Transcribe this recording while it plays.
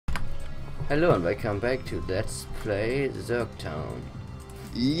Hello and welcome back to Let's Play Zergtown.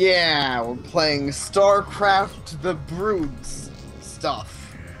 Yeah, we're playing Starcraft the Broods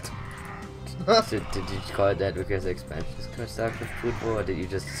stuff. So did you call it that because the expansion is called Starcraft Brood War, or did you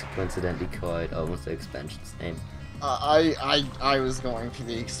just coincidentally call it almost the expansion's name? I was going for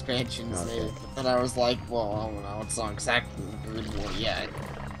the expansion's Okay. name, but then I was like, well, I don't know, it's not exactly the Brood War yet.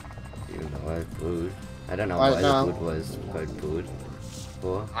 You know why Brood? I don't know I why know. the Brood was called Brood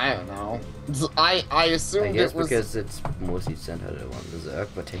War. I don't know. I I assumed guess it was... because it's mostly centered around the Zerg,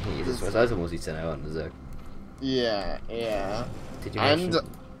 but technically this was also mostly centered around the Zerg. Yeah. Did you And... mention,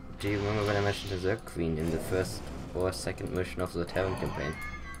 do you remember when I mentioned the Zerg Queen in the first or second mission of the Terran campaign?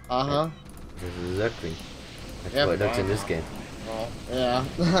 Uh-huh. This is the Zerg Queen. That's Yep, how it looks in this I- game. Well,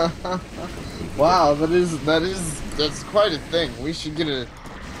 yeah. Wow, that's quite a thing. We should get a...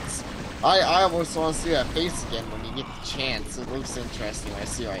 I almost want to see that face again when you get the chance. It looks interesting. I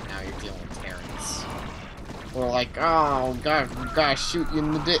see right now you're dealing with Terrans. We're like, oh god, we gotta shoot you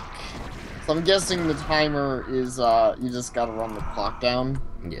in the dick. So I'm guessing the timer is, you just gotta run the clock down.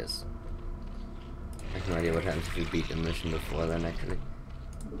 Yes. I have no idea what happens if you beat the mission before then, actually.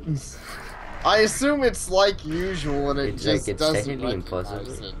 I assume it's like usual and it It's just like, it's doesn't technically recognize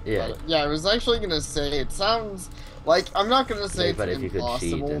impossible. it. Yeah. But, yeah, I was actually gonna say, it sounds like, I'm not gonna say Yeah, but it's if you could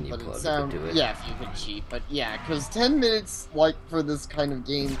cheat, impossible, then you but it probably sounds, could do it. yeah, if you could cheat, but yeah, because 10 minutes, like, for this kind of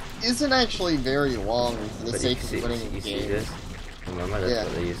game, isn't actually very long for the But sake you of see, winning a you see game. this? Remember that's Yeah.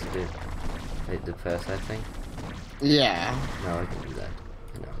 what they used to do? Like the press, I think? Yeah, Now I can do that.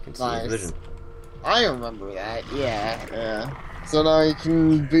 And now I can see Nice. his vision. I remember that, yeah. So now you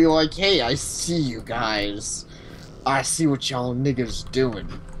can be like, hey, I see you guys. I see what y'all niggas doing.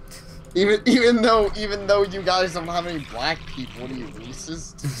 Even though you guys don't have any black people, what are you,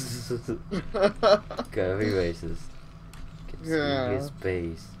 racist? Go, be racist. Can Yeah. see his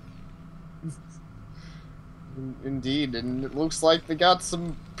base. Indeed, and it looks like they got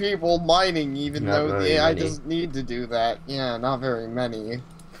some people mining, even Not though the very AI many. doesn't need to do that. Yeah, not very many.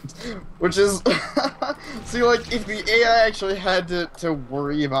 Which is... See, like, if the AI actually had to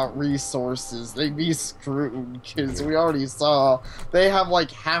worry about resources, they'd be screwed, because we already saw they have, like,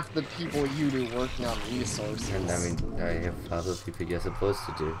 half the people you do working on resources. And I mean, I have half the people you're supposed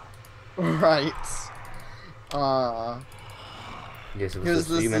to do. Right. You're supposed to Because have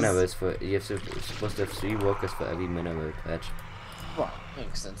three this is- minerals for. You're supposed to have 3 workers for every mineral patch. Well,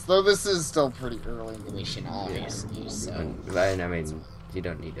 makes sense. Though this is still pretty early in the mission, obviously, so... And I mean, you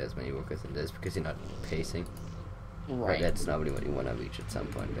don't need as many workers in this because you're not pacing. But Right. that's normally what you want to reach at some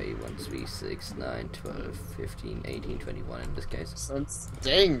point, where you want 3, 6, 9, 12, 15, 18, 21 in this case. So it's...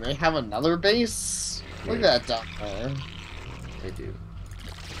 Dang, they have another base? Look Yeah. at that down there. They do.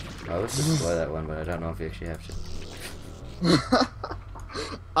 I would destroy that one, but I don't know if you actually have to.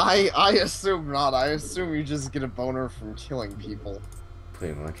 I assume not. I assume you just get a boner from killing people.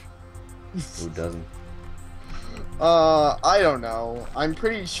 Pretty much. Who doesn't? I don't know. I'm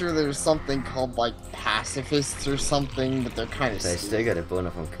pretty sure there's something called, like, pacifists or something, but they're kind of They still get a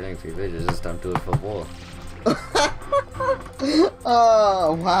boner from killing people, they just don't do it for war.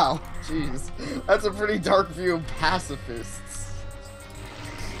 Oh, wow. Jeez. That's a pretty dark view of pacifists.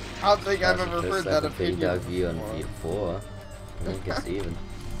 I don't think I've ever heard that That's a pretty opinion dark view on before. V4. I think it's even.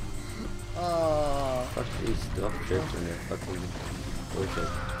 Fuck these dropships and their fucking bullshit.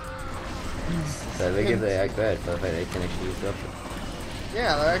 So they give the AI credit for the fact they can actually use dropships.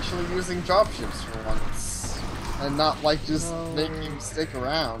 Yeah, they're actually using dropships for once. And not like just making them stick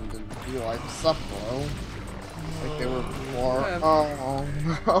around and be like, sup, bro? Like they were before. Oh,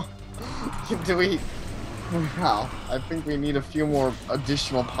 no. Do we... Wow, I think we need a few more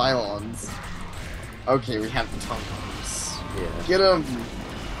additional pylons. Okay, we have the tongues. Yeah. Get them!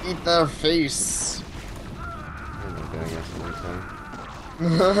 Eat their face! I'm not going after my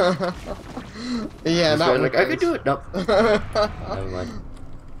tongue. Yeah, This not guy's with like, I can do it! Nope. Never it! mind.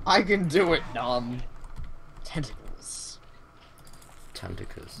 I can do it, Tentacles.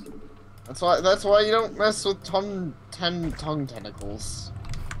 Tentacles. That's why you don't mess with tongue tentacles.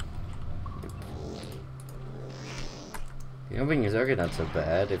 You know, being a Zerg not so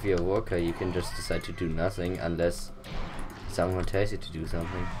bad. If you're a worker, you can just decide to do nothing unless someone tells you to do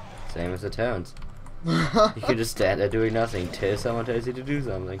something. Same as the Terrans. You can just stand there doing nothing till someone tells you to do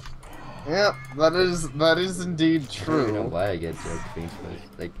something. Yep, that is indeed I don't even know true. why I get Zerg Queens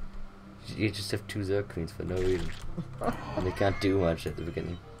for, like, you just have 2 Zerg Queens for no reason. And they can't do much at the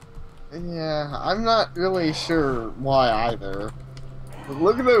beginning. Yeah, I'm not really sure why either. But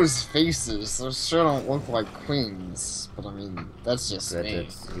look at those faces. Those sure don't look like queens. But I mean, that's just me.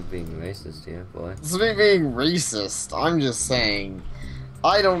 That's you being racist here, boy. It's me being racist. I'm just saying.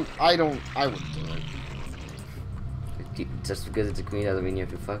 I wouldn't do it. Just because it's a queen doesn't mean you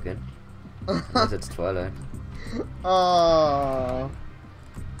have to fuck it. Unless it's Twilight.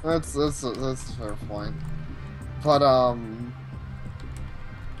 That's a fair point. But I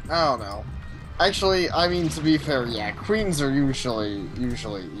don't know. Actually, I mean, to be fair, yeah, queens are usually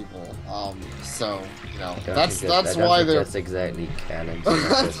evil. So you know, that's why they're. That's exactly canon.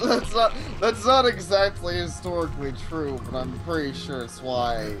 that's not exactly historically true, but I'm pretty sure it's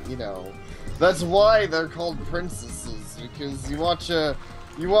why, you know, that's why they're called princesses, because you watch a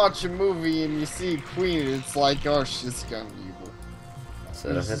movie and you see a queen, and it's like, oh, she's gonna be evil.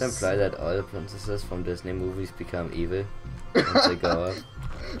 So does that imply that all the princesses from Disney movies become evil once they grow up?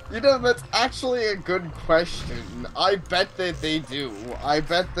 You know, that's actually a good question. I bet that they do. I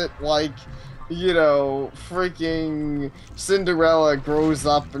bet that, like, you know, freaking Cinderella grows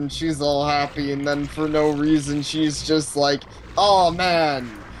up and she's all happy, and then for no reason she's just like, oh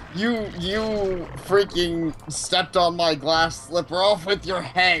man, you freaking stepped on my glass slipper, off with your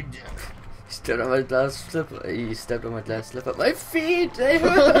head. Stepped on my glass slipper. You stepped on my glass slipper. My feet, they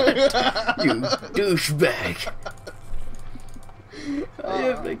hurt. You douchebag. I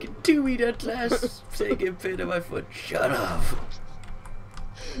have like a 2-meter glass taking pin on my foot. Shut up.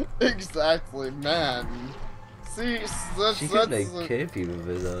 Exactly, man. See, she could like kill people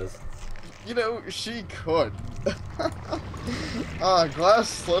with those. You know, she could. Glass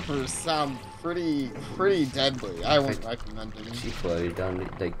slippers sound pretty deadly. I wouldn't recommend them. She probably done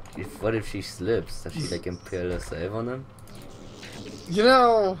like. What if she slips? Does she like impale herself on them? You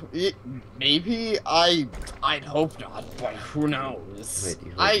know, maybe I'd hope not, but who knows? Wait,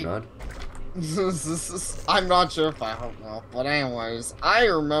 you hope not? I'm not sure if I hope not, but anyways, I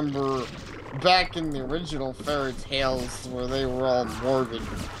remember back in the original fairy tales where they were all morbid,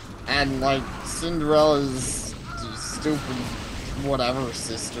 and like Cinderella's stupid whatever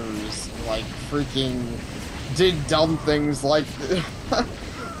sisters like freaking did dumb things like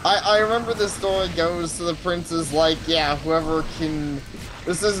I remember the story goes to the prince is like, yeah, whoever can,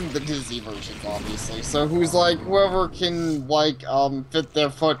 this isn't the Disney version, obviously, so who's like, whoever can, like, fit their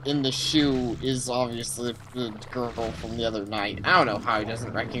foot in the shoe is obviously the girl from the other night. I don't know how he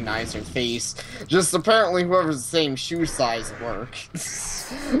doesn't recognize her face, just apparently whoever's the same shoe size works.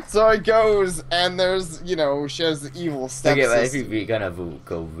 So it goes, and there's, you know, she has the evil stepsister. Okay, but if we're gonna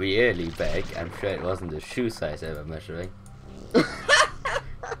go really back, I'm sure it wasn't the shoe size ever measuring.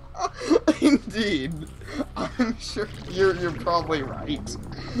 Indeed, I'm sure you're probably right.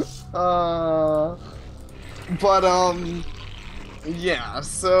 Yeah.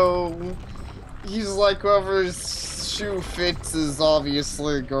 So he's like, whoever's shoe fits is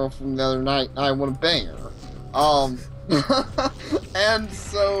obviously a girl from the other night. I want to bang her. And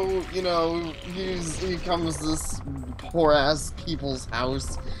so, you know, he comes to this poor ass people's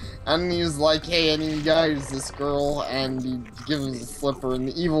house. And he's like, hey, I need you guys, this girl, and he gives him a slipper, and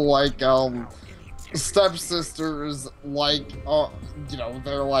the evil, like, stepsisters, like, you know,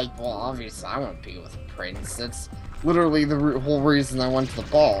 they're like, well, obviously, I want to be with a prince. That's literally the whole reason I went to the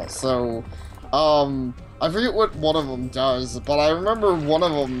ball. So, I forget what one of them does, but I remember one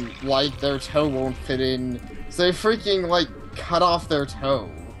of them, like, their toe won't fit in, so they freaking, like, cut off their toe.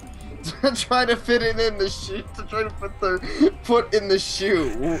 To try to fit it in the shoe, to try to put their foot in the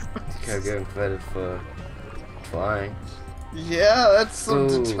shoe. Can't give him credit for trying. Yeah, that's some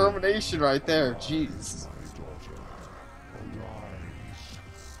determination right there. Jeez.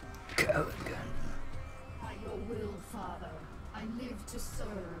 Kerrigan. By your will, Father, I live to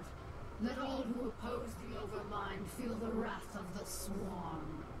serve. Let all who oppose the Overmind feel the wrath of the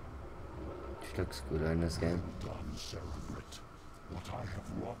Swarm. She looks good in this game. What I have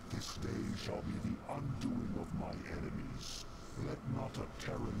wrought this day shall be the undoing of my enemies. Let not a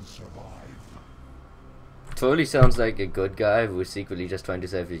Terran survive. Totally sounds like a good guy who is secretly just trying to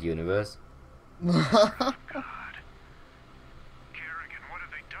save the universe. God. Kerrigan, what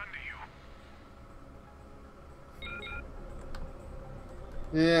have they done to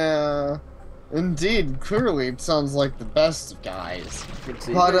you? Yeah. Indeed, clearly it sounds like the best of guys. But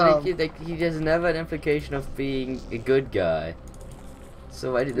he doesn't have an implication of being a good guy.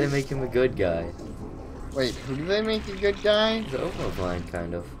 So why did they make him a good guy? Wait, who did they make a good guy? The Overmind,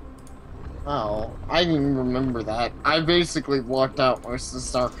 kind of. Oh, I didn't even remember that. I basically blocked out most of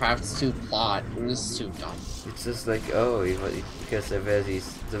Starcraft's 2 plot. It was too dumb. It's just like, oh, because there were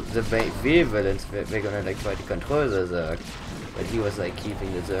these, the real villains were gonna like try to control the Zerg, but he was like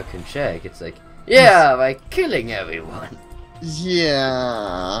keeping the Zerg in check. It's like, yeah, by killing everyone.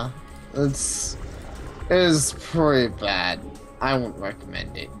 Yeah, it is pretty bad. I wouldn't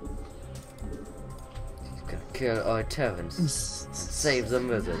recommend it. He's gonna Kill all Terrans. Save the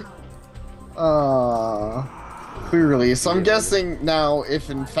wizard. Clearly. So I'm guessing now if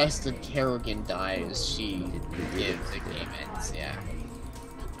infested Kerrigan dies, she gives the game ends, yeah.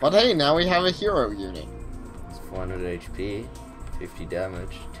 But hey, now we have a hero unit. It's 400 HP, 50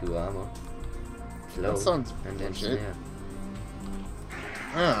 damage, 2 armor. Slow, That sounds and then legit. snare.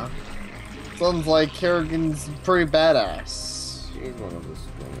 Yeah. Sounds like Kerrigan's pretty badass. She's one of the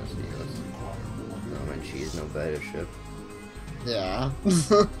strongest healers. No, and she's no battleship. Yeah.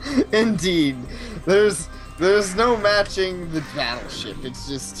 Indeed. There's no matching the battleship. It's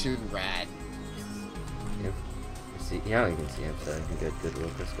just too rad. Yep. See, yeah, you can see I'm starting to get good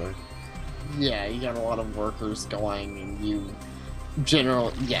workers going. Yeah, you got a lot of workers going, and you're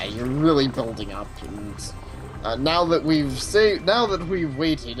really building up. And now that we've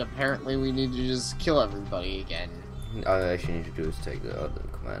waited, apparently we need to just kill everybody again. All I actually need to do is take the other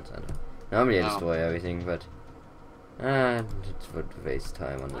command center. Normally I destroy everything, but it would waste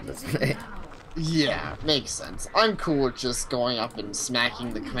time on the display. Yeah, makes sense. I'm cool with just going up and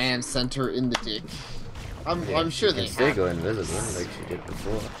smacking the command center in the dick. I'm sure they can still have. go invisible like she did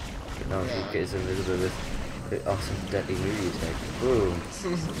before. But now she is invisible with the awesome deadly melee attack. Boom.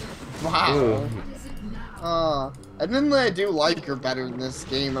 Wow. Boom. Admittedly, I do like her better in this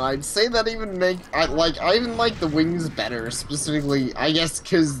game, and I'd say that I even like the wings better, specifically, I guess,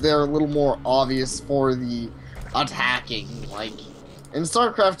 because they're a little more obvious for the attacking. Like, in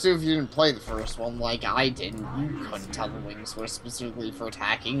Starcraft 2, if you didn't play the first one, like I didn't, you couldn't tell the wings were specifically for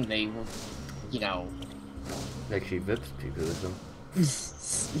attacking. They were, you know... Like she whips people with them.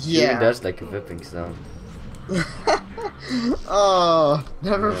 She Yeah. even does like a whipping sound. Oh,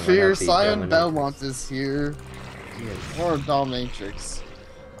 never Yeah, fear, not the Scion dominatrix. Belmont is here. Yes. Or Dominatrix.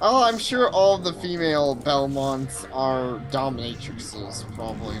 Oh, I'm sure all of the female Belmonts are Dominatrixes,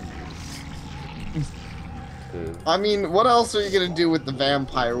 probably. Cool. I mean, what else are you gonna do with the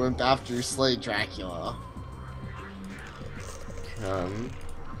vampire wimp after you slay Dracula?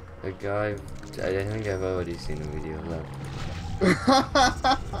 A guy, I think I've already seen a video of that.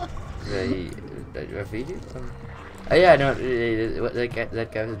 A video? Oh yeah, no, that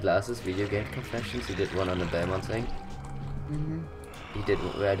guy with glasses, video game confessions, he did one on the Belmont thing. Mhm. He did,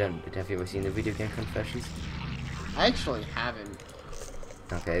 have you ever seen the video game confessions? I actually haven't.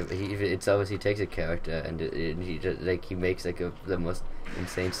 Okay, but it's always, he takes a character and he just, like, he makes like the most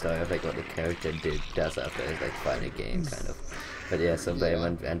insane story of like what the character does after it's like fine a game, kind of. But yeah, so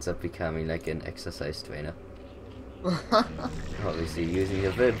Belmont ends up becoming like an exercise trainer. Obviously using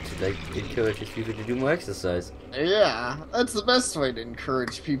a whip to like encourage his people to do more exercise. Yeah, that's the best way to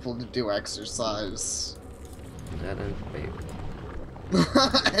encourage people to do exercise. That and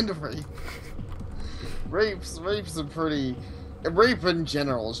rape. And rape. Rape's a pretty... Rape in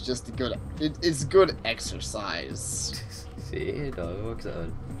general is just a good... It's good exercise. See, it all works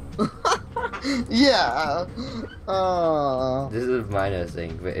out. Yeah. This is a minor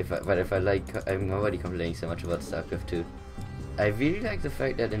thing, but if I like, I'm already complaining so much about Starcraft 2. I really like the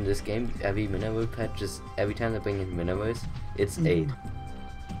fact that in this game, every mineral patch is, every time they bring in minerals, it's 8.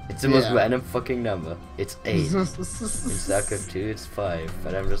 It's the most Yeah. random fucking number. It's 8. In Starcraft 2, it's 5.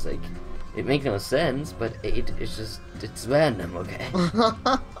 But I'm just like, it makes no sense, but 8 is just, it's random, okay?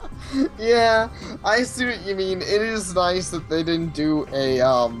 Yeah, I see what you mean. It is nice that they didn't do a,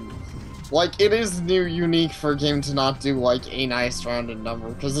 like, it is unique for a game to not do, like, a nice rounded number,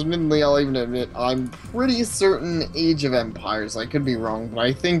 because admittedly, I'll even admit, I'm pretty certain Age of Empires, I could be wrong, but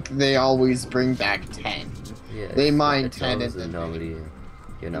I think they always bring back 10. Yeah, They mine it's 10 always and then normally,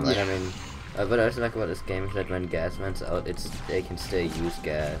 you know, Yeah. I mean, what I also like about this game is that when gas runs out, they can still use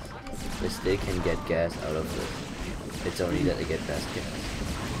gas. They can get gas out of it. It's only that they get less gas.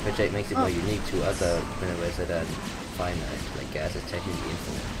 Which like, makes it more unique to other minerals that are finite, like gas is technically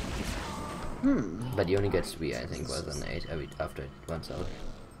infinite. But you only get 3, I think, rather than 8 after it runs out.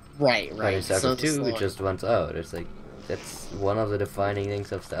 Right, But in right. Starcraft 2, slow- it just runs out. It's like, that's one of the defining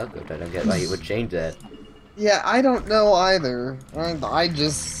things of Starcraft. I don't get why you would change that. Yeah, I don't know either. I'm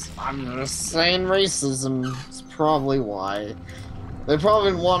just saying racism is probably why. They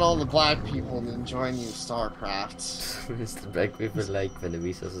probably want all the black people to enjoy new StarCraft. It's the black people like when the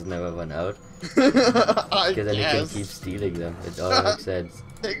resources never run out. I Because then you can guess. keep stealing them. It all makes sense.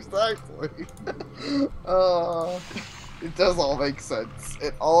 Exactly. It does all make sense.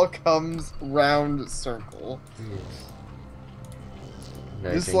 It all comes round circle. Yes. No,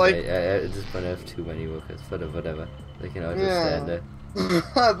 It's I think like- I at this point I have too many workers, but whatever. They can all just stand Yeah.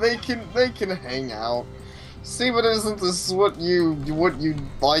 there. they can hang out. See, but isn't this what you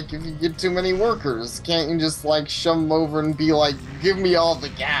like if you get too many workers? Can't you just like shove them over and be like, give me all the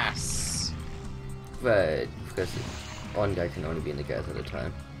gas? But because one guy can only be in the gas at a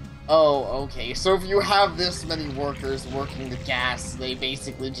time. Oh, okay. So if you have this many workers working the gas, they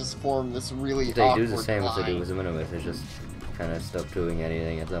basically just form this really They awkward do the same as they do line. with the minimum. They just kind of stop doing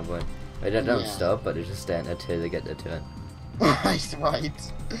anything at some point. They don't Yeah. stop, but they just stand until they get their turn. Right,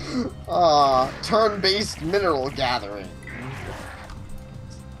 right. Turn-based mineral gathering.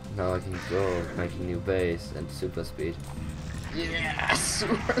 Now I can go making new base and super speed. Yeah,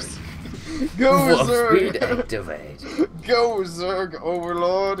 super speed. Go, Warp speed Zerg! activate. Go, Zerg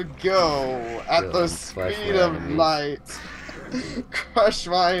Overlord, go! At Go the and crush speed my of enemies. light.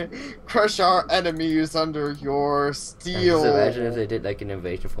 Crush our enemies under your And steel. just imagine if they did like an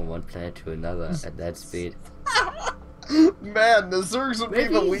invasion from one planet to another at that speed. Man, the Zergs would be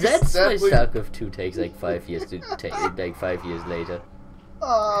the Maybe least that's why deadly. StarCraft 2 takes like 5 years to take, like 5 years later.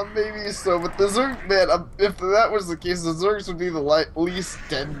 Maybe so, but the Zerg, man, if that was the case, the Zergs would be the least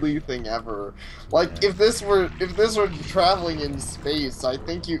deadly thing ever. Like, Yeah. if this were traveling in space, I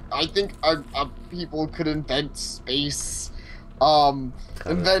think people could invent space, Travel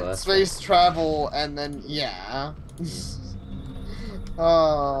invent faster. space travel, and then, yeah.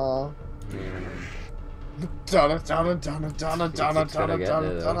 Oh. Donna, Donna, Donna, Donna, Donna, It's gonna Donna, get Donna,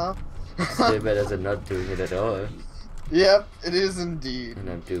 there, though. Donna. Still better than not doing it at all. Yep, it is indeed. And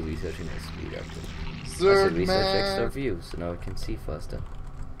I'm doing researching at speed actually. Also Zerg research extra man. view, so now I can see faster.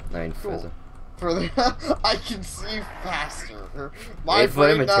 Nine Cool. further. Further, I can see faster. My Wait for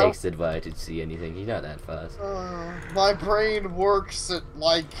him, brain it now, takes it while to see anything. He's not that fast. my brain works at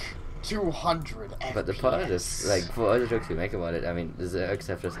like 200 FPS. But the part is, like, for all the jokes you make about it, I mean, the Zergs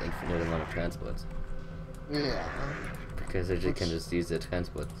have just infinite amount of transports. Yeah. Because they can just use their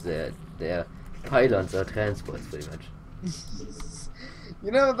transports. Their pylons are transports, pretty much.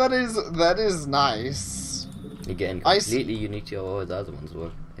 You know, that is nice. Again, I completely unique to all the other ones'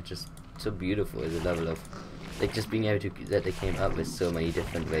 work. It's just so beautiful, the level of, like, just being able to, that they came up with so many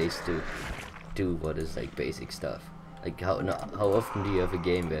different ways to do what is, like, basic stuff. Like, how often do you have a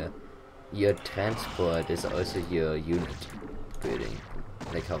game where your transport is also your unit building?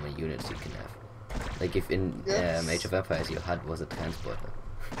 Like, how many units you can have. Like, if in Yes. Age of Empires your HUD was a transporter.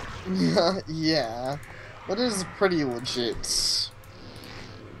 Yeah. That is pretty legit.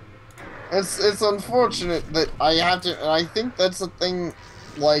 It's unfortunate that I have to, and I think that's the thing,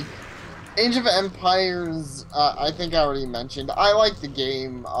 like, Age of Empires, I think I already mentioned, I like the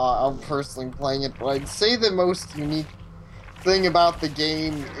game, I'm personally playing it, but I'd say the most unique thing about the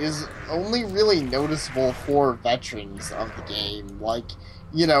game is only really noticeable for veterans of the game. Like,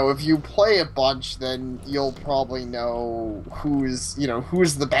 you know, if you play a bunch, then you'll probably know who's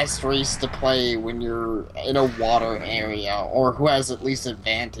the best race to play when you're in a water area, or who has at least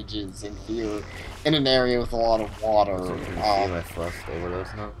advantages if you're in an area with a lot of water. So you can see my frost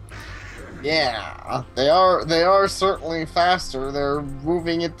overloads now. Yeah, they are certainly faster. They're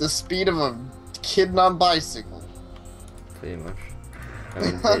moving at the speed of a kid on a bicycle. Pretty much. I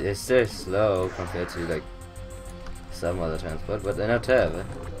mean, they're still slow compared to, like, some other transport, but they're not terrible.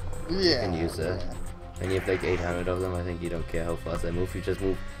 Yeah. You can use that. When you have like 800 of them, I think you don't care how fast they move, you just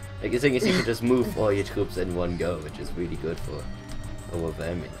move. Like, the thing is, you can just move all your troops in one go, which is really good for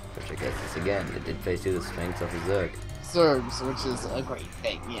overwhelming, which I guess is, again, it plays to the strengths of the Zerg. Zergs, which is a great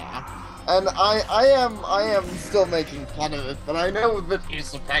thing, yeah. And I am still making fun of it, but I know that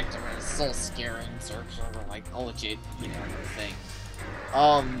its effective and it's so scary and Zergs are like a legit, thing.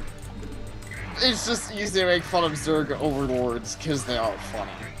 It's just easy to make fun of Zerg overlords because they are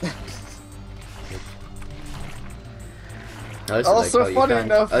funny. Also like how you funny can't-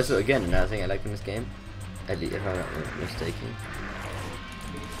 enough- Also, again, another thing I like in this game, at least if I'm not mistaken.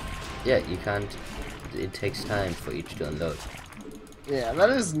 Yeah, you can't. It takes time for each to unload. Yeah, that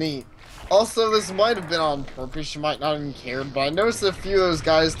is neat. Also, this might have been on purpose, you might not even care, but I noticed a few of those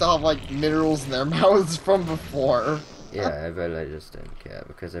guys still have, like, minerals in their mouths from before. Yeah, I just don't care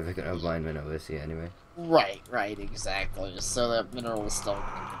because if I can mine minerals here anyway. Right, exactly. So that mineral is still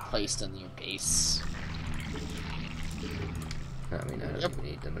placed in your base. I mean, I don't even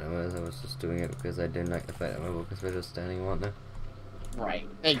need the minerals, I was just doing it because I didn't like the fact that my workers were just standing around there. Right,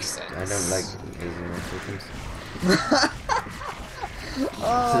 makes sense. I don't like Asian Mexicans.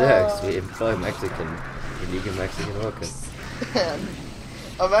 Zergs, we employ illegal Mexican workers. Man,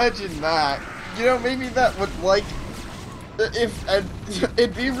 imagine that. You know, maybe that would, like,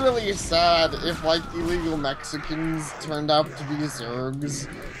 it'd be really sad if, like, illegal Mexicans turned out to be Zergs,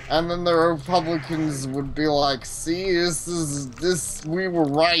 and then the Republicans would be like, see, we were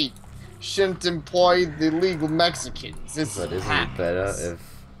right. Shouldn't employ the illegal Mexicans. This But isn't it better if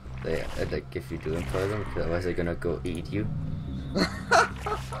they, like, if you do employ them, because otherwise they're gonna go eat you?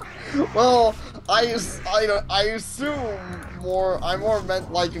 Well, I assume I more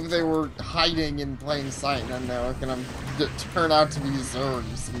meant like if they were hiding in plain sight, and then they were gonna turn out to be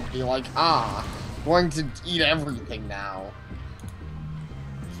Zergs and be like, ah, going to eat everything now.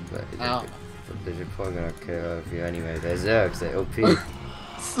 But they're probably gonna kill if you anyway. They're Zergs, they're OP.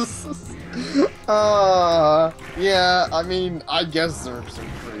 Yeah, I mean, I guess Zergs are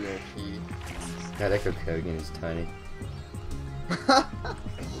pretty OP. I like how Kerrigan is tiny.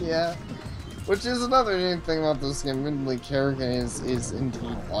 Yeah. Which is another neat thing about this game. Admittedly, Kerrigan is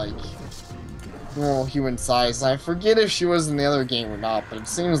indeed, like, normal human size. I forget if she was in the other game or not, but it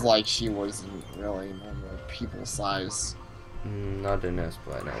seems like she wasn't really normal people size. Not in this,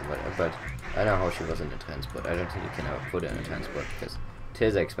 but I know. But I know how she was in the transport. I don't think you can ever put her in a transport because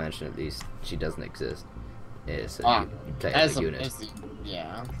Tears expansion, at least, she doesn't exist. So you play as a unit.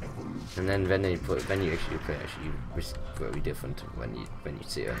 Yeah. And then when you actually play, it's very different when you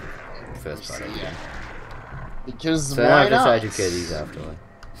see her in the first part of the game. Because so why I not? decided to kill these after all.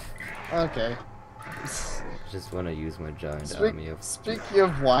 Okay. Just want to use my giant army of. Speaking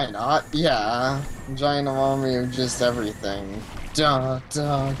of why not, yeah, giant army of just everything. Da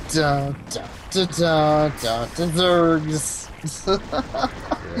da da da da da da da Zergs.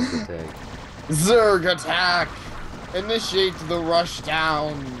 Zerg attack. Zerg attack! Initiate the rush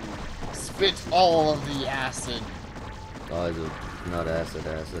down. Spit all of the acid. Oh, is it not acid?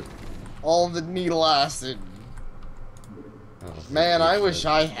 All the needle acid. Oh, Man, I wish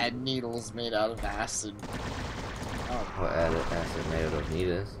I had needles made out of acid. Or acid made out of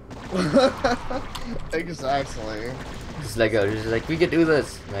needles. Exactly. Just like we can do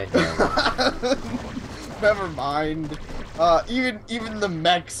this. Right now. Never mind. Even the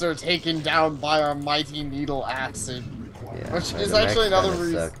mechs are taken down by our mighty needle acid. Yeah, Which is actually another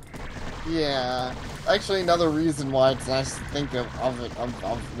reason. Suck. Yeah. Actually another reason why it's nice to think of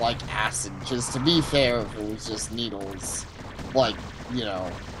like acid. Just to be fair, if it was just needles. Like, you know.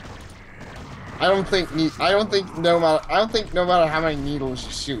 I don't think no matter how many needles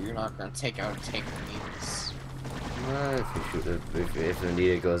you shoot, you're not gonna take the needles. If you shoot it, if the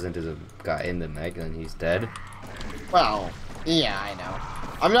needle goes into the guy in the mech, then he's dead. Well, yeah, I know.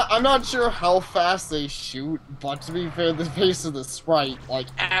 I'm not sure how fast they shoot, but to be fair, the face of the sprite, like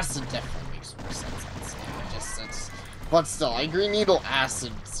acid definitely makes more sense. I'd say. But still, I agree. Needle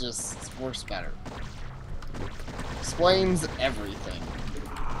acid just works better. Explains everything.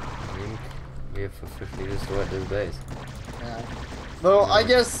 We have officially destroyed this base. Yeah. Though I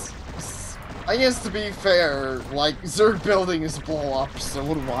guess to be fair, like Zerg buildings blow up, so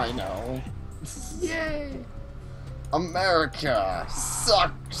what do I know? Yay! America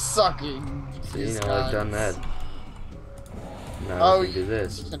sucking. So you know I've done that. Now Oh, we can do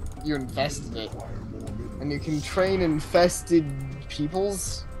this. You infested it, and you can train infested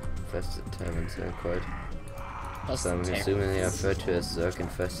peoples. Infested towns, they're quite. So I'm Infested assuming they are towns. referred to as Zerg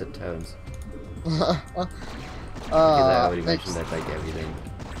infested towns. Because I already mentioned that like everything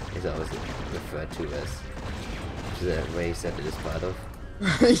is always referred to as the race that it is part of.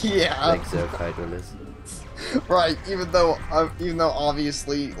 Yeah. Like Zerg Hydralis. Right. Even though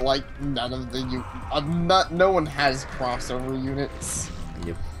obviously like none of the no one has crossover units.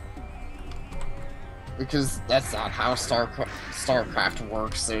 Yep. Because that's not how Starcraft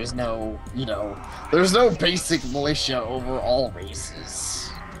works. There's no, there's no basic militia over all races.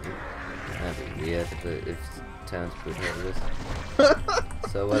 That'd be weird if towns could have this.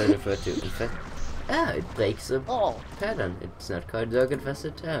 So what is it referred to? It breaks a pattern. It's not called Zerg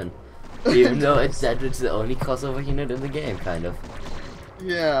infested town. Even though it's the only crossover unit in the game, kind of.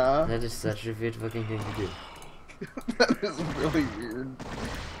 Yeah. That is such a weird fucking thing to do. That is really weird.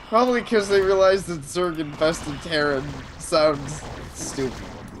 Probably because they realized that Zerg infested Terran sounds stupid.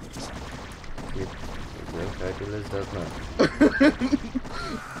 Yep. Zerg Hydralis does not.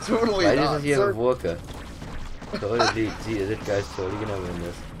 Totally Why not. doesn't he have a walker? Totally, this guy's totally gonna win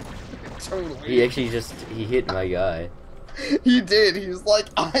this. Totally. He actually he hit my guy. He did. He was like,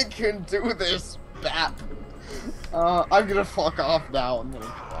 I can do this, bap. I'm gonna fuck off now, and then he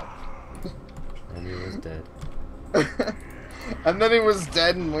fucked. And he was dead. And then he was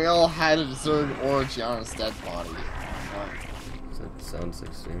dead, and we all had a Zerg orgy on his dead body. So it sounds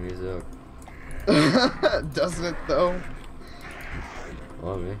extremely Zerg. Doesn't it, though?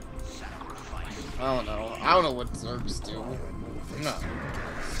 Or me. I don't know. I don't know what Zergs do. No.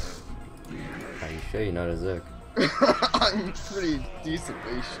 Are you sure you're not a Zerg? I'm pretty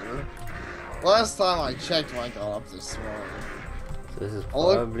decently sure. Last time I checked when I got up this morning. So this is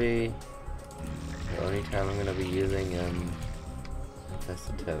probably the only time I'm gonna be using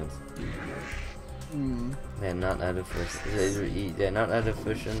infested toads. They're not that efficient. They're not that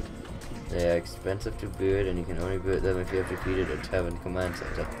efficient. They are expensive to build, and you can only build them if you have defeated a tavern command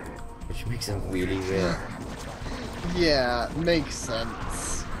center, which makes them really rare. Yeah, makes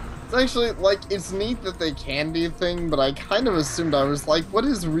sense. It's actually, like, it's neat that they can do a thing, but I kind of assumed, I was like, what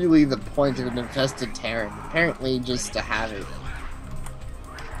is really the point of an infested Terran? Apparently just to have it.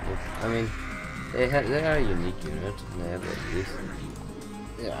 I mean, they are a unique unit, and they have their use.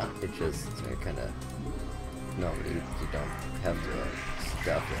 Yeah. It just kind of, normally you don't have the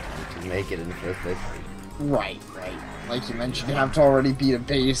stuff to make it in the first place. Right. Like you mentioned, you have to already beat a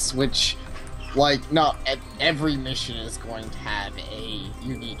base, which, like, not every mission is going to have a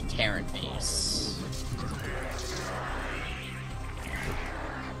unique Terran base.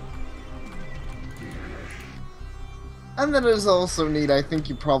 And then is also neat, I think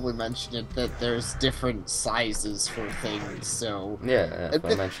you probably mentioned it, that there's different sizes for things, so... Yeah, that's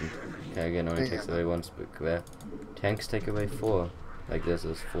what I mentioned. Kerrigan only takes away one square. Tanks take away 4. Like this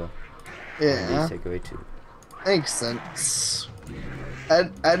is 4. Yeah. And these take away 2. Makes sense.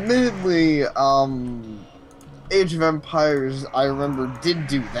 Admittedly, Age of Empires, I remember, did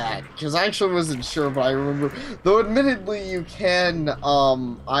do that, because I actually wasn't sure, but I remember, though admittedly you can,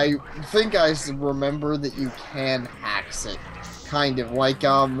 I think I remember that you can hax it, kind of, like,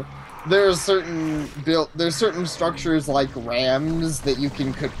 there's certain structures like rams that you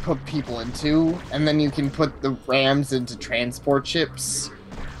can put people into, and then you can put the rams into transport ships,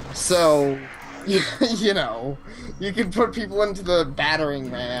 so... you know, you could put people into the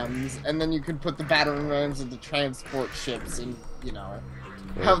battering rams, and then you could put the battering rams into transport ships, and, you know,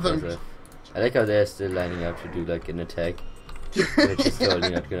 have them... I like how they're still lining up to do, like, an attack, which is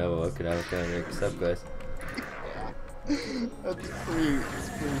totally not gonna work, and I was gonna make what's up, guys? Yeah. That's pretty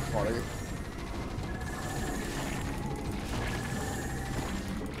funny.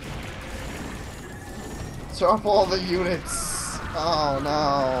 Drop all the units! Oh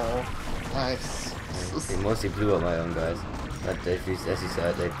no! Nice. They mostly blew up my own guys, but as you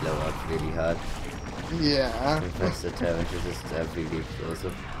said, they blow up really hard. Yeah. Infested Terran is just really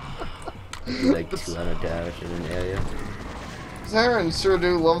explosive. Do like 200 damage in an area. Terrans sure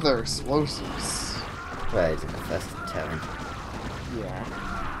do love their explosives. Right, it's an infested Terran. Yeah.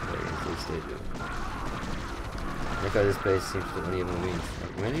 At least they do. Look how this place seems to only have marines.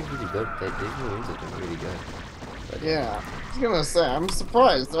 Like, really good. These marines are doing really good. But yeah. I was gonna say, I'm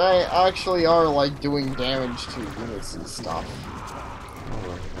surprised. They actually are, like, doing damage to units and stuff. Oh,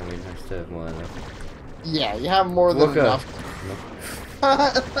 well, I mean, I still have more than enough. Yeah, you have more than enough.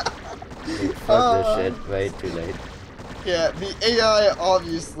 Fuck this shit, way too late. Yeah, the AI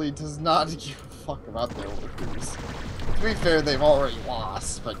obviously does not give a fuck about their workers. To be fair, they've already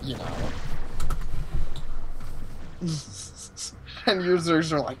lost, but, you know. And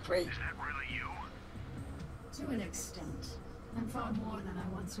users are like, wait. To an extent. I'm far more than I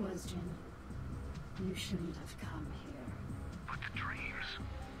once was, Jin. You shouldn't have come here. But the dreams...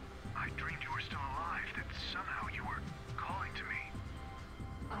 I dreamed you were still alive, that somehow you were calling to me.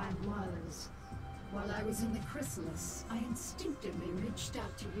 I was. While I was in the chrysalis, I instinctively reached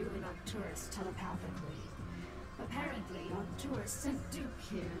out to you and Arcturus telepathically. Apparently, Arcturus sent Duke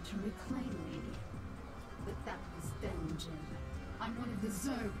here to reclaim me. But that was then, Jin. I'm one of the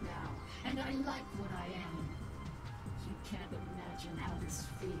Zerg now, and I like what I am. You can't imagine how this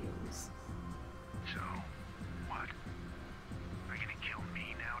feels. So, what? Are you gonna kill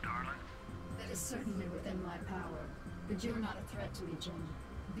me now, darling? That is certainly within my power. But you're not a threat to me, Jin.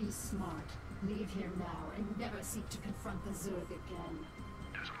 Be smart. Leave here now, and never seek to confront the Zerg again.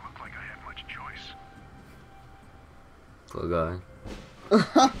 Doesn't look like I have much choice. Poor guy.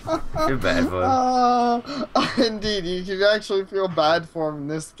 Feel bad for him. Indeed, you can actually feel bad for him in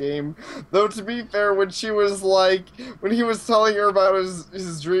this game. Though, to be fair, when she was like, when he was telling her about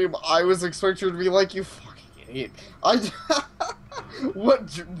his dream, I was expecting her to be like, you fucking idiot.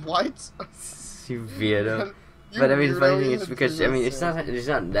 What? You weirdo. You But I mean, weirdo, funny you it's had because, to I mean, do it's this,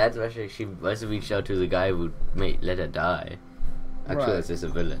 not that special. She must have reached out to the guy who let her die. Actually, it's just a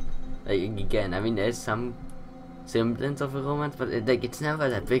villain. Like, again, I mean, there's some semblance of a romance, but it's never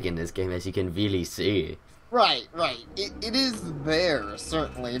that big in this game, as you can really see. Right. It is there,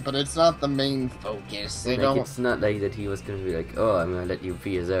 certainly, but it's not the main focus. They don't... It's not like that he was gonna be like, oh, I'm gonna let you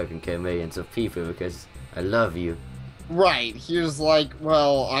be a Zerg and kill millions of people because I love you. Right, he was like,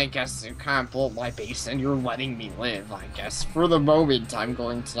 well, I guess you can't blow up my base and you're letting me live, I guess. For the moment, I'm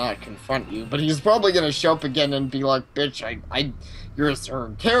going to not confront you. But he's probably going to show up again and be like, bitch, you're a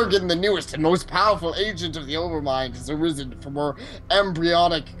Zerg. Kerrigan, the newest and most powerful agent of the Overmind, has arisen from her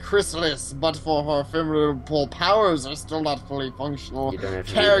embryonic chrysalis, but for her ephemeral powers are still not fully functional.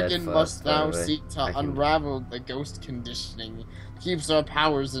 Kerrigan must now seek to unravel the ghost conditioning keeps our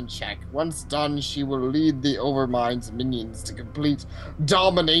powers in check. Once done, she will lead the Overmind's minions to complete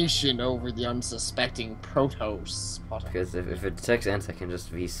domination over the unsuspecting Protoss. Because if it detects ants, I can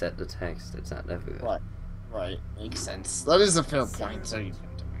just reset the text. It's not everywhere. Right, makes sense. That is a fair point. So You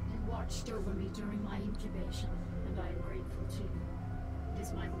watched over me during my incubation, and I am grateful to you. It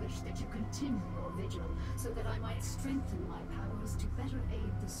is my wish that you continue your vigil, so that I might strengthen my powers to better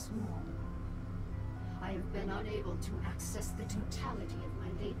aid the swarm. I have been unable to access the totality of my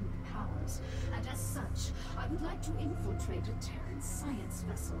latent powers, and as such, I would like to infiltrate a Terran science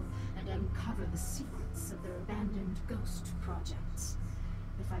vessel and uncover the secrets of their abandoned ghost projects.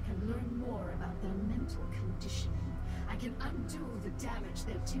 If I can learn more about their mental conditioning, I can undo the damage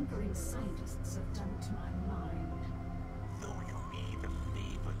their tinkering scientists have done to my mind. Though you be the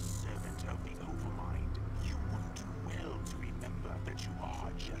favored servant of the Overmind, you would do well to remember that you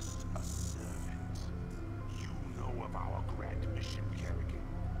are just a servant. You know of our grand mission, Kerrigan.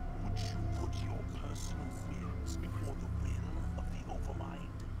 Would you put your personal wills before the will of the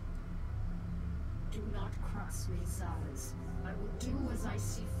Overmind? Do not cross me, Zaz. I will do as I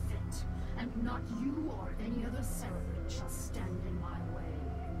see fit, and not you or any other Seraphim shall stand in my way.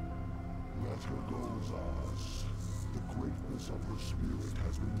 Let her go, Zaz. The greatness of her spirit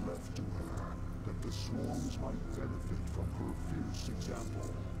has been left to her, that the swarms might benefit from her fierce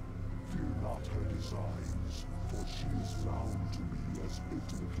example. Fear not her designs, for she is bound to me as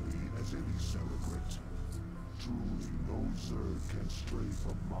intimately as any Cerebrate. Truly no Zerg can stray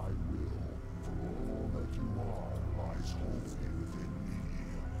from my will, for all that you are lies wholly within me.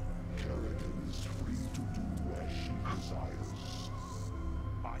 Kerrigan is free to do as she desires.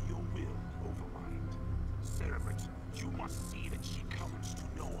 By your will, Overmind. Cerebrate, you must see that she comes to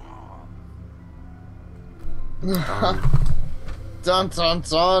no harm. Dun dun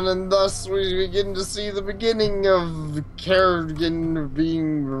dun, and thus we begin to see the beginning of Kerrigan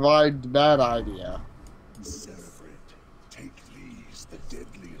being revived. Bad idea. Cerebrate, take these, the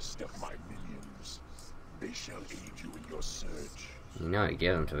deadliest of my minions. They shall aid you in your search. You know, you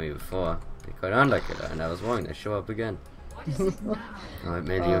gave them to me before. They quite aren't like it, and I was wrong. They show up again. What is it now? Oh,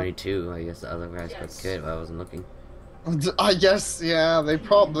 maybe only two. I guess the other guys got killed while I wasn't looking. I guess, yeah, they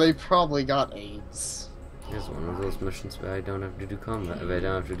probably got AIDS. It's one of those missions where I don't have to do combat, where I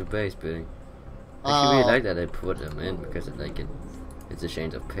don't have to do base building. I actually really like that they put them in because it's a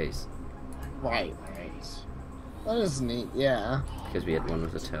change of pace. Right. That is neat, yeah. Because we had one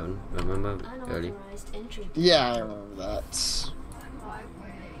with a town, remember? Early. Yeah, I remember that.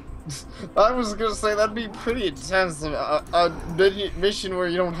 I was gonna say that'd be pretty intense. A mission where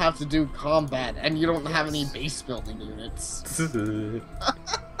you don't have to do combat and you don't have any base building units.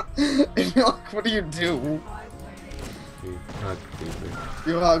 And you're like, what do? You hug people.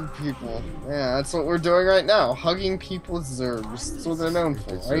 You hug people. Yeah, that's what we're doing right now. Hugging people with Zergs. That's what they're known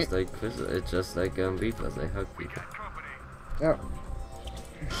for, It's right? just like Beepers, they hug people. Yeah.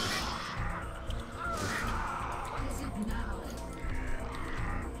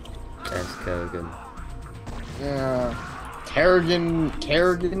 That's Kerrigan. Yeah.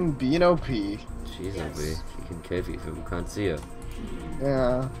 Kerrigan being OP. She's OP. She can kill people who can't see her.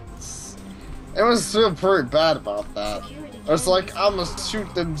 Yeah. It was feel pretty bad about that. It's like, I'm gonna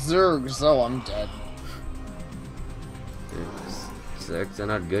shoot them Zergs, so I'm dead. Zergs are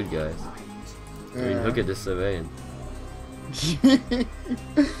not good guys. I mean, look at the civilian.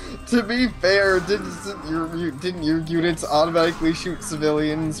 To be fair, didn't your units automatically shoot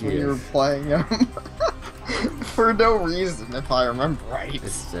civilians when you were playing them? For no reason, if I remember right.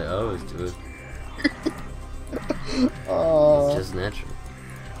 They always do it. Oh. It's just natural.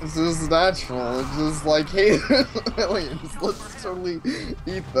 It's just natural. It's just like, hey, civilians, let's totally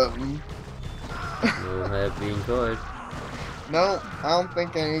eat them. No help being caught. No, I don't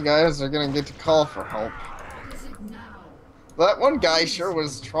think any guys are gonna get to call for help. That one guy sure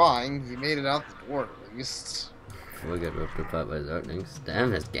was trying. He made it out the door, at least. Before we get ripped apart by Zerglings. Damn,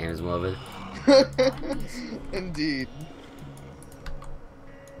 this game is morbid. Indeed.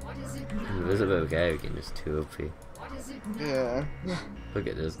 Invisible Kerrigan is too OP. Yeah. Look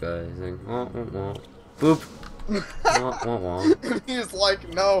at this guy. He's like, wah, wah, wah. Boop. Wah, wah, wah. He's like,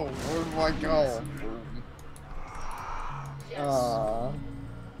 no, where do I go?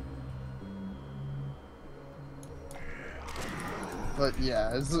 But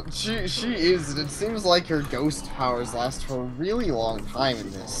yeah, she is, and it seems like her ghost powers last for a really long time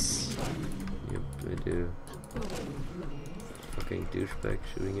in this. Yep, they do. Fucking douchebag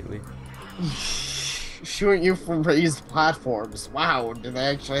shooting at me. Shooting you from raised platforms. Wow, do they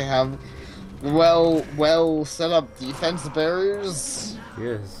actually have well set up defense barriers?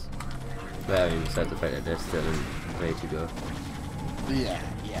 Yes. Well, I mean, besides the fact that they're still in way to go. Yeah,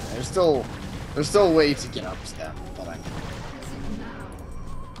 there's still a way to get up to them, but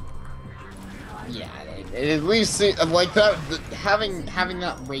yeah, it at least like that. Having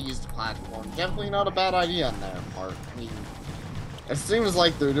that raised platform, definitely not a bad idea on their part. I mean, it seems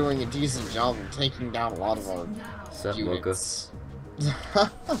like they're doing a decent job of taking down a lot of our units.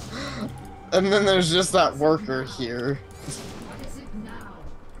 And then there's just that worker here.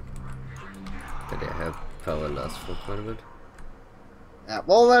 But they have power loss for quite a bit. Yeah,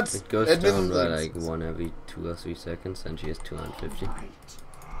 well, that's it goes down by like 1 every 2 or 3 seconds, and she has 250.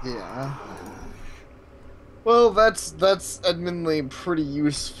 Yeah. Well, that's admittedly pretty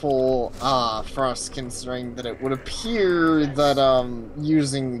useful for us, considering that it would appear that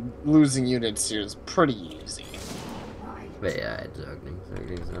losing units here is pretty easy. But yeah, it's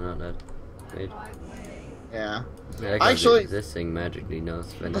Zerglings are not that great. Yeah. Actually, this thing magically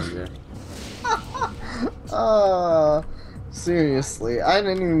knows when I'm there. Seriously, I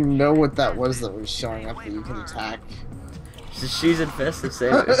didn't even know what that was that was showing up that you could attack. She's infested,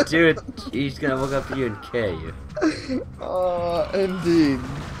 same dude. He's gonna walk up to you and kill you. Indeed.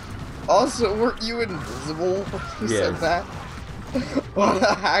 Also, weren't you invisible when you said that? What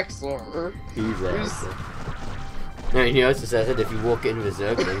a hacksaw. He's awesome. No, he also says it if you walk in with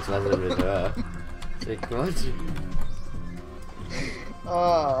Zerglings rather than with her. It's like, what?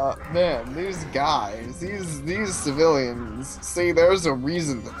 Man, these guys, these civilians, see, there's a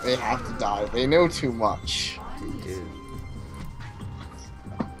reason that they have to die. They know too much. Dude.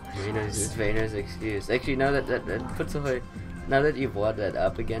 It's Vader's excuse. Actually, now that puts away, now that you brought that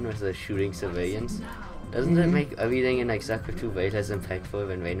up again with the shooting civilians, doesn't that make everything in like Starcraft 2 way less impactful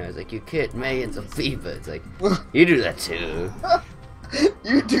when Vader is like, you killed millions of people? It's like, you do that too.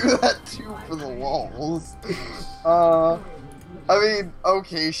 You do that too for the walls. I mean,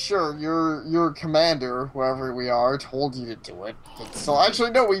 okay, sure, your commander, whoever we are, told you to do it. So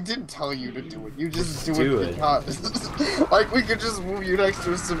actually, no, we didn't tell you to do it. You just do it because, like, we could just move you next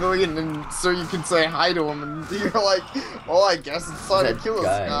to a civilian, and so you can say hi to him, and you're like, well, I guess it's time to kill this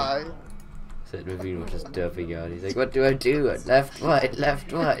guy. Said Ravine was just derping out. He's like, what do I do? Left, right,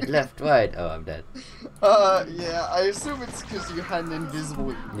 left, right, left, right. Oh, I'm dead. Yeah, I assume it's because you had an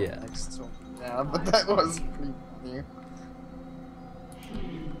invisible next to him. Yeah, but that was pretty funny.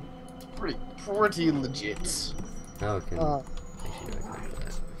 Pretty legit. Oh, actually, no, I can't go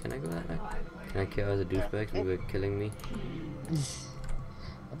that. Can I go that way? Can I kill the douchebags who were killing me? I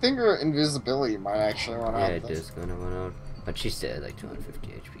think her invisibility might actually run out. Yeah, it is gonna run out. But she's still at like 250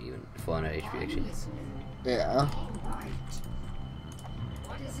 HP, even 400 HP actually. Yeah.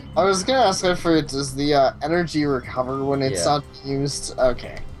 I was gonna ask if does the energy recover when it's not used?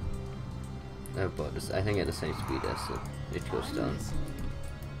 Okay. But I think at the same speed as it goes down.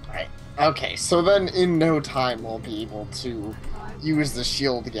 Right. Okay, so then in no time we'll be able to use the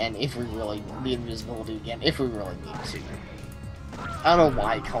shield again if we really the invisibility again if we really need to. I don't know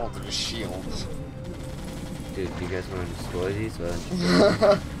why I called it a shield. Dude, do you guys want to destroy these? They're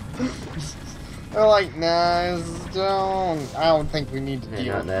like, nah, don't. I don't think we need to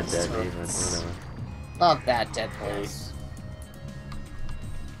deal with not that this. deadly, but whatever. Not that deadly.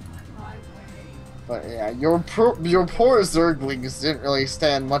 But yeah, your poor Zerglings didn't really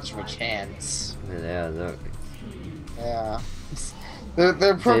stand much of a chance. Yeah, look. Yeah.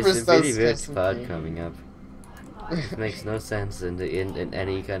 Their purpose There's a does. really weird part coming up. It makes no sense in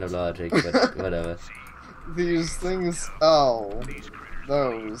any kind of logic, but whatever. These things. Oh,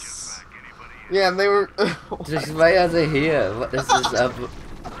 those. Yeah, and they were. Why are they here? What is this up?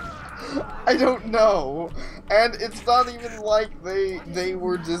 I don't know, and it's not even like they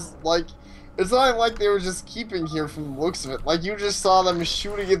were just like. It's not like they were just keeping here from the looks of it. Like, you just saw them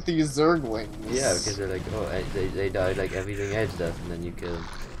shooting at these Zerglings. Yeah, because they're like, oh, they died like everything else does, and then you kill them.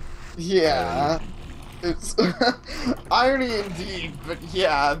 Yeah. It's irony indeed, but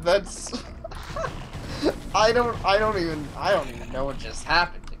yeah, that's I don't even know what just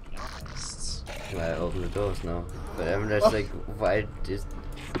happened, to be honest. Well, I open the doors now. But I'm just like, why this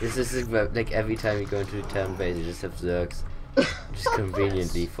is like every time you go into a town base you just have Zergs. Just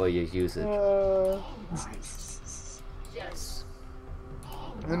conveniently for your usage. Yes.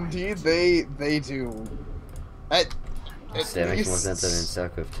 Indeed, they do. That makes more sense than in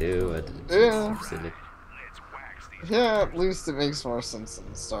StarCraft 2, but it's silly. Yeah, at least it makes more sense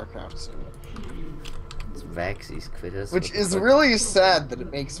than StarCraft 2. Let's wax these critters. Which is really sad that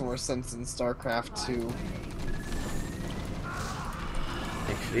it makes more sense in StarCraft 2.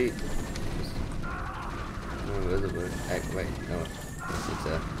 Actually, wait, no.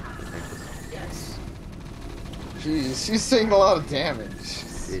 Yes. Jeez, she's taking a lot of damage.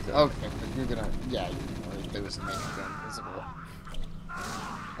 Jeez, Okay, but you're gonna, yeah, you're gonna lose and make her invisible.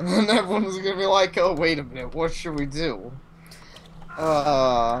 And then everyone's gonna be like, oh, wait a minute, what should we do?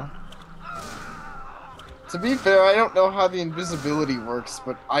 To be fair, I don't know how the invisibility works,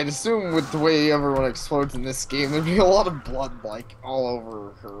 but I'd assume with the way everyone explodes in this game, there'd be a lot of blood, like, all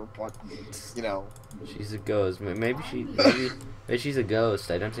over her, but, you know. She's a ghost. Maybe she's a ghost.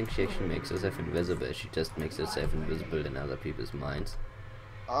 I don't think she actually makes herself invisible. She just makes herself invisible in other people's minds.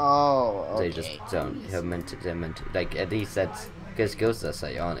 Oh, okay. They just don't. They're meant to, like, at least that's, because ghosts are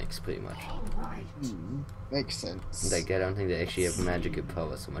psionics, pretty much. Makes sense. Like, I don't think they actually have magical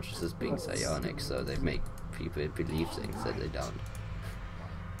power so much as just being psionic, so they make people believe things that they don't.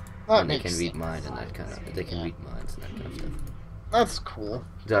 And they can read minds and that kind of, they can read minds and that kind of stuff. That's cool.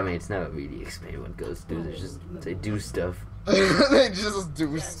 So, I mean, it's never really explained what ghosts do, they do stuff. They just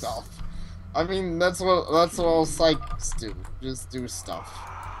do stuff. I mean, that's what all psychics do. Just do stuff.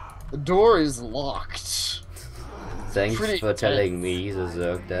 The door is locked. Thanks Pretty for telling me he's a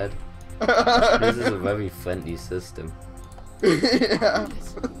Zerg Dad. This is a very friendly system. Yeah.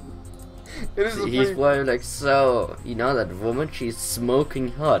 It is He's probably like, so, you know that woman, she's smoking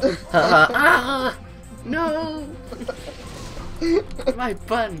hot. Ah! No! My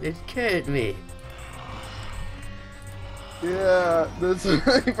bun, it killed me. Yeah, that's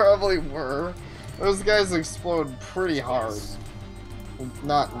what they probably were. Those guys explode pretty hard.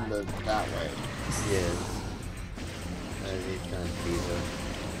 Not in that way. Yes. They can't be there.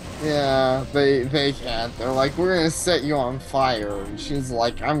 Yeah, they can't. They're like, we're gonna set you on fire, and she's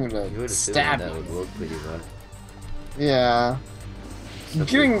like, I'm You gonna would assume stab that you. would work pretty well. Yeah.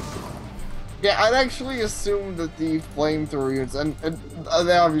 Something- Yeah, I'd actually assume that the flamethrower units, and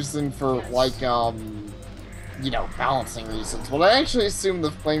they obviously for like you know, balancing reasons, but I actually assume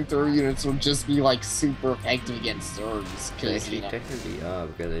the flamethrower units would just be like super effective against Zergs, They because actually you know. technically are,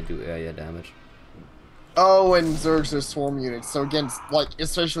 because they do area damage. Oh, and Zergs are swarm units, so against like,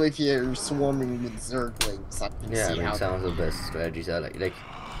 especially if you're swarming with Zerglings, I can Yeah, I see mean, how. some of the best strategies are like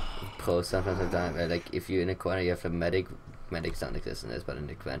pros sometimes of time, like if you're in a corner you have a medics don't exist in this, but in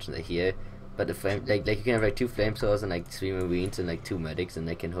the convention they're here. But the flame, like you can have like 2 flamethrowers and like 3 marines and like 2 medics, and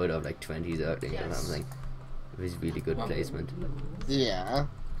they can hold off like 20 Zerglings or something. It's really good placement. Yeah.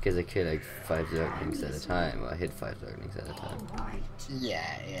 Because they kill like 5 Zerglings at a time, or hit 5 Zerglings at a time.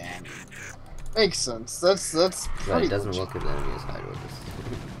 Yeah. Makes sense. That's But pretty it doesn't cool. work if the enemy is high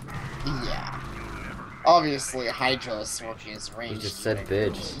rolls. Yeah. Obviously, Hydra is working as You ranged. just said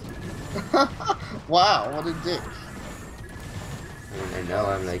bitch. Wow, what a dick. I know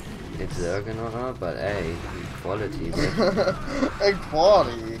I'm like, it's Zerg and whatnot, but hey, equality. Bitch.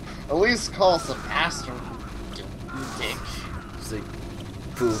 Equality. At least call us a bastard, you dick. Just like,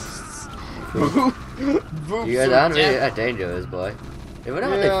 poof. Boop You are really dangerous, boy. If we're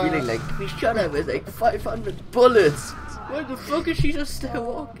not like feeling like we shot her with like 500 bullets. Why the fuck is she just still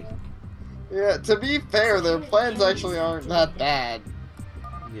walking? Yeah, to be fair, their plans actually aren't that bad.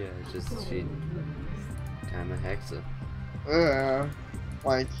 Yeah, it's just she. I'm a hexer. Yeah.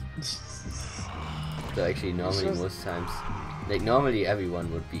 Like. So actually, normally just- most times, like normally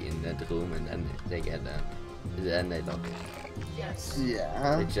everyone would be in that room and then they get then they lock it.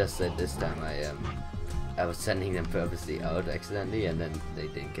 Yeah. It's just that this time I was sending them purposely out accidentally, and then they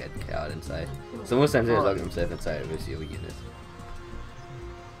didn't get out inside. So most times they lock themselves inside with your unit.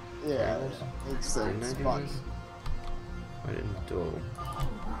 Yeah, makes Didn't I sense. do But, this? I didn't do.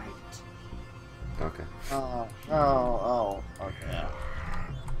 Okay. okay.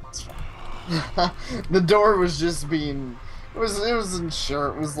 It's fine. The door was just being. It wasn't sure.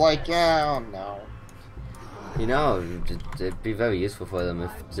 It was like, yeah, oh no. You know, it'd be very useful for them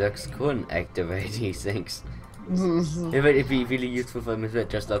if Zergs couldn't activate these things. It'd be really useful for them if they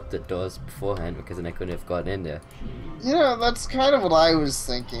just locked the doors beforehand, because then I couldn't have gotten in there. You know, that's kind of what I was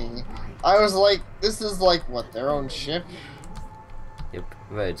thinking. I was like, this is like, what, their own ship? Yep.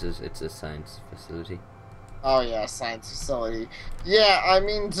 Well, it's a science facility. Oh yeah, science facility. Yeah, I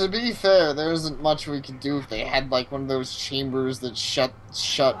mean, to be fair, there isn't much we could do if they had like one of those chambers that shut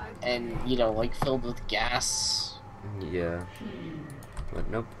and, you know, like filled with gas. Yeah. But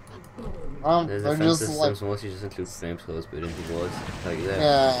nope. They're There's defense just like, systems mostly just include flamethrowers built into walls, like that.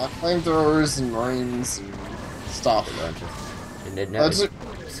 yeah, flamethrowers and marines and stuff. The launchers. And then That's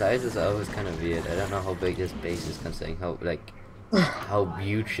sizes are always kind of weird. I don't know how big this base is, considering how how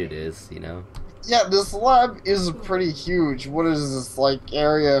huge it is, you know. Yeah, this lab is pretty huge. What is this, like,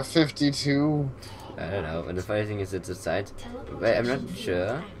 Area 52? I don't know. And the funny thing is, it's a science. Wait, I'm not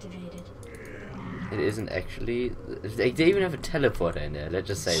sure. It isn't actually. They even have a teleporter in there. Let's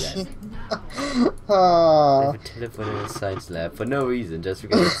just say that. They have a teleporter in a science lab for no reason, just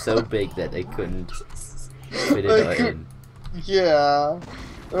because it's so big that they couldn't fit it all in. Yeah.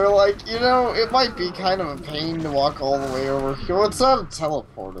 They're like, you know, it might be kind of a pain to walk all the way over here. Well, it's not a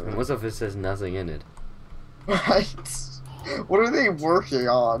teleporter. And most of it says nothing in it. Right? What are they working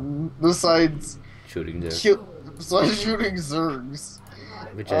on besides Shooting there. besides shooting Zergs?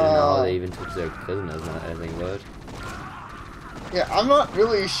 Which I don't know how they even took their prisoners, not anything about it. Yeah, I'm not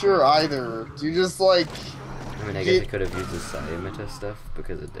really sure either. Do you just like... I mean, I guess I could have used the psi emitter stuff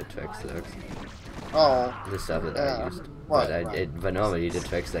because it attracts Zergs. Oh. The stuff that I used. Right, But normally it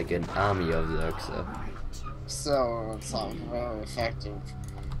attracts like an army of Zergs, so. So, it's not very effective.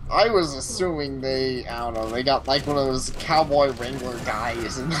 I was assuming they, I don't know, they got like one of those cowboy wrangler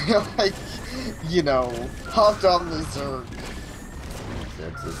guys and they like, you know, hopped on the Zerg.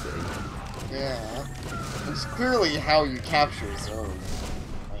 That's the thing. Yeah. It's clearly how you capture Zerg.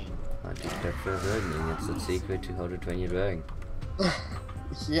 How to capture a Zergling, it's the secret to how to train your dragon.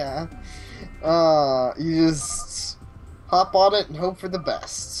 Yeah. You just hop on it and hope for the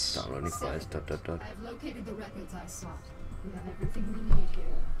best. Downloading files, ... I've located the records I sought. We have everything we need here.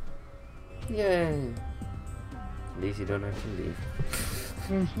 Yay! At least you don't have to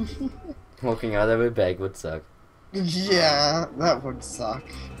leave. Walking all the way back would suck. Yeah, that would suck.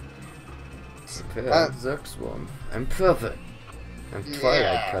 Prepare Zerg Swarm. I'm purple. I'm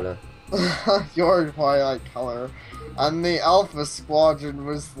twilight color. Your twilight color. And the Alpha Squadron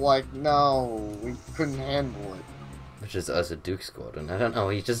was like, no, we couldn't handle it. Which is also Duke Squadron. I don't know,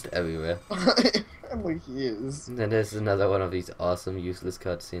 he's just everywhere. Apparently he is. And then there's another one of these awesome, useless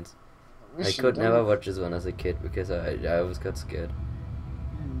cutscenes. I could never watch this one as a kid because I always got scared.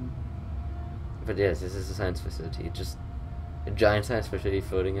 But yes, this is a science facility. Just a giant science facility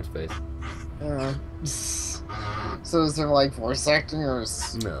floating in space. Yeah. So is there like voice acting or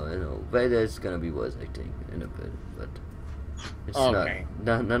is... No, I know. But there's gonna be voice acting in a bit, but it's Okay.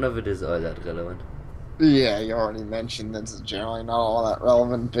 not. None of it is all that relevant. Yeah, you already mentioned that's generally not all that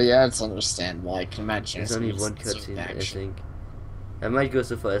relevant, but yeah, it's understandable. I can imagine. There's only one cutscene, I think. I might go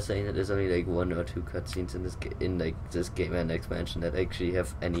so far as saying that there's only like 1 or 2 cutscenes in this game and expansion that actually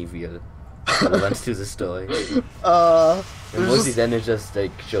have any real relevance to the story. And mostly then it's just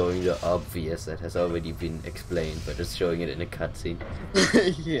like showing the obvious that has already been explained, but just showing it in a cutscene.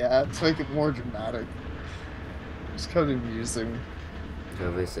 Yeah, to make it more dramatic. It's kind of amusing.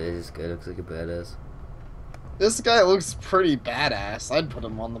 Everybody says this guy looks like a badass. This guy looks pretty badass. I'd put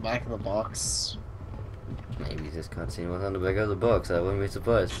him on the back of the box. Maybe this cutscene was on the back of the box, I wouldn't be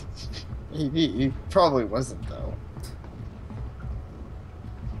surprised. He probably wasn't, though.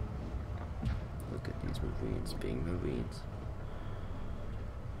 Look at these Marines being Marines.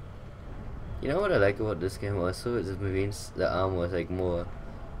 You know what I like about this game also? Is the Marines, the armor is like more...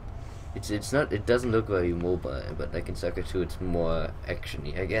 It's not, it doesn't look very mobile, but like in Soccer 2 it's more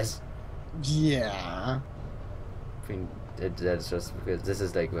actiony, I guess. Yeah. I mean, that's just because this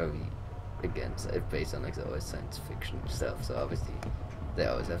is like very, again, it's based on like always science fiction stuff, so obviously they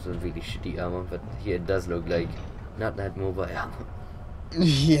always have some really shitty armor, but here it does look like not that mobile armor.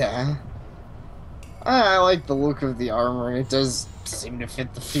 Yeah. I like the look of the armor. It does seem to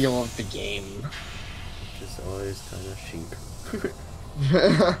fit the feel of the game. Just always kind of cheap.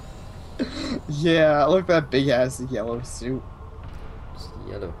 Yeah, look at that big ass yellow suit. It's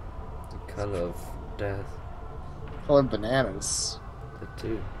yellow. The color of death. Color bananas. That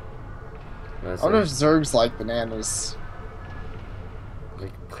too. I wonder if Zergs like bananas.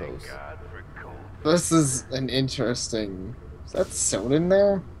 Like close. This is an interesting... Is that soda in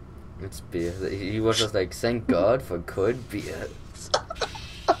there? It's beer. He was just like, thank God for good beer.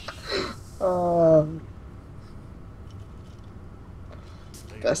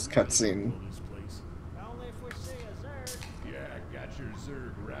 Best cutscene. Yeah, I got your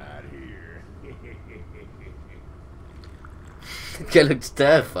Zerg right here. The guy looks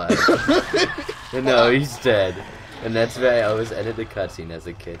terrified. No, he's dead. And that's where I always ended the cutscene as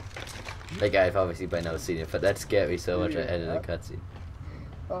a kid. Like, I've obviously by now seen it, but that scared me so much I ended the cutscene.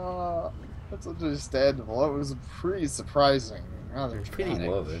 That's understandable. It was pretty surprising. Rather It's pretty dramatic.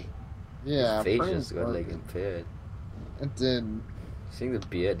 morbid. Yeah, His face pretty just got like morbid. impaired. It did. You think the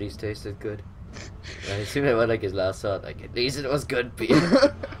beer at least tasted good? I assume that was like his last thought, like, at least it was good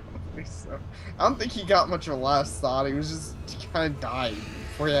beer. So, I don't think he got much of a last thought. He was just he kind of died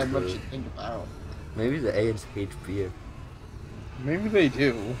before he had much to think about. Maybe the aliens hate beer. Maybe they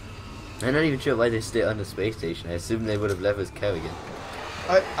do. I'm not even sure why they stay on the space station. I assume they would have left as Kerrigan.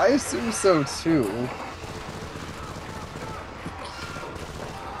 I assume so too.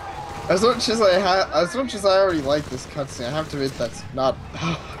 As much as I already like this cutscene, I have to admit that's not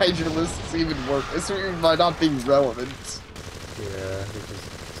how Hydra lists even work. It's even by not being relevant. Yeah,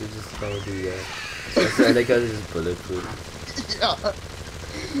 they just don't do that. I like how this is bulletproof. Yeah.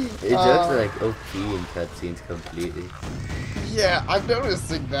 It jokes are like OP in cutscenes completely. Yeah, I'm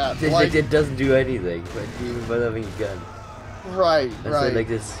noticing that. It doesn't do anything, but even by having a gun. Right, That's right. like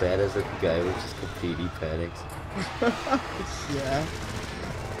this badass looking guy which just completely panics. Yeah.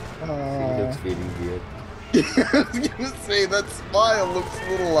 He looks really weird. I was gonna say that smile looks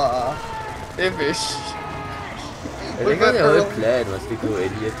a little impish. I think the whole plan was to go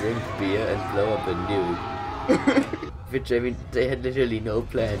in here, drink beer, and blow up a nuke. Which, I mean, they had literally no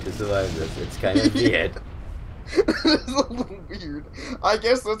plan to survive this. It's kind of weird. It's a little weird. I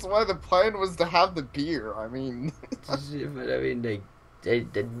guess that's why the plan was to have the beer. I mean... But I mean,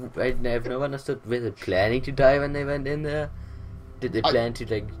 like, I've never understood, were they planning to die when they went in there? Did they plan to,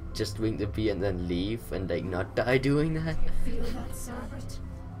 like, just drink the beer and then leave and, like, not die doing that? You feel that, Servant?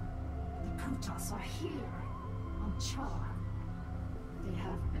 The Protoss are here, on Char. They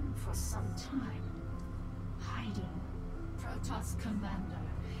have been for some time, hiding. Protoss Commander,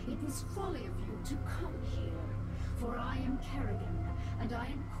 it was folly of you to come here, for I am Kerrigan, and I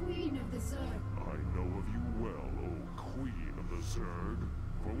am Queen of the Zerg. I know of you well, O Queen of the Zerg,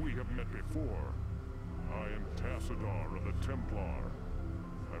 for we have met before. I am Tassadar of the Templar.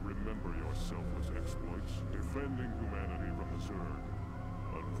 I remember your selfless exploits, defending humanity from the Zerg.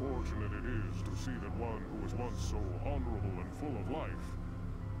 Unfortunate it is to see that one who was once so honorable and full of life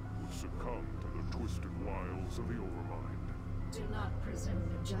would succumb to the twisted wiles of the Overmind. Do not presume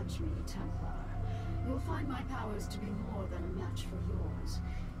to judge me, Templar. You'll find my powers to be more than a match for yours.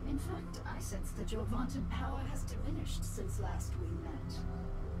 In fact, I sense that your vaunted power has diminished since last we met.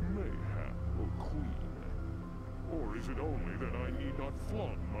 Mayhap, O Queen. Or is it only that I need not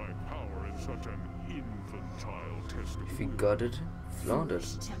flaunt my power in such an infantile test of If you will? got it, flaunt it.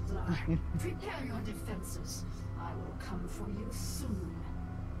 Foolish Templar, prepare your defenses. I will come for you soon.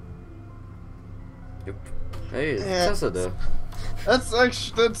 Yep. Hey, it's Yeah. Tessa though.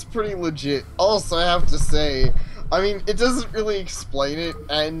 That's pretty legit. Also, I have to say, I mean, it doesn't really explain it,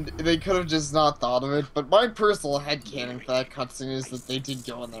 and they could have just not thought of it, but my personal headcanon for that cutscene is that they did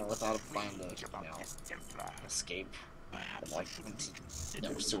go in there without a plan to, escape. Like,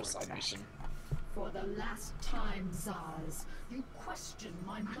 suicide mission. For the last time, Zaz, you question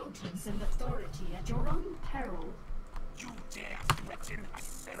my motives and authority at your own peril. You dare threaten a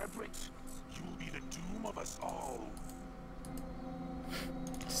celebrant? You will be the doom of us all.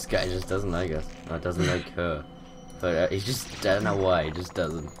 This guy just doesn't like us. Or doesn't like her. But he just, I don't know why, he just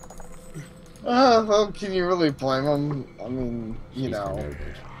doesn't. Well, can you really blame him? I mean, you She's know, kind of a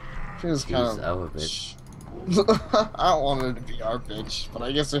bitch. she was She's kind of... our bitch. I don't want her to be our bitch, but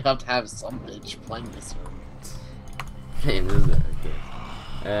I guess we have to have some bitch playing this room. Hey, this is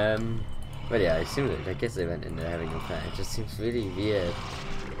okay. But yeah, I assume that, I guess they went in there having no plan. It just seems really weird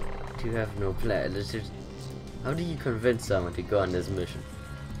to have no plan. It's just, how do you convince someone to go on this mission?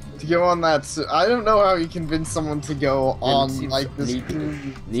 To go on that, I don't know how you convince someone to go It on seems like this.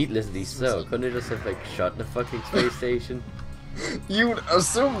 needlessly so. Couldn't they just have like shot the fucking space station? You'd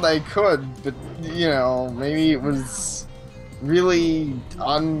assume they could, but you know, maybe it was really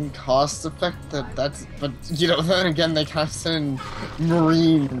uncost effective. But you know, then again, they kind of send in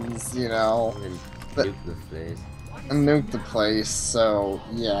Marines, you know, And But- nuke the place. and nuke the place. So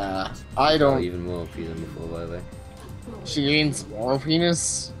yeah, I Oh, don't. even more OP than before, by the way. She gains more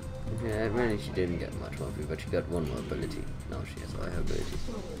penis. Yeah, really, she didn't get much more OP, but she got one more ability. Now she has all her abilities.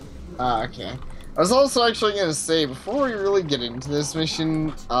 Okay. I was also actually gonna say, before we really get into this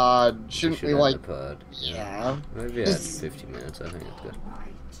mission, shouldn't we Should like, end the pod. yeah, Maybe at Just- 50 minutes, I think that's good.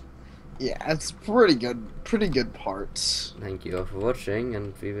 yeah, it's pretty good part. Thank you all for watching,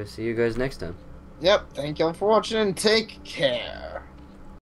 and we will see you guys next time. Yep, thank y'all for watching, and take care.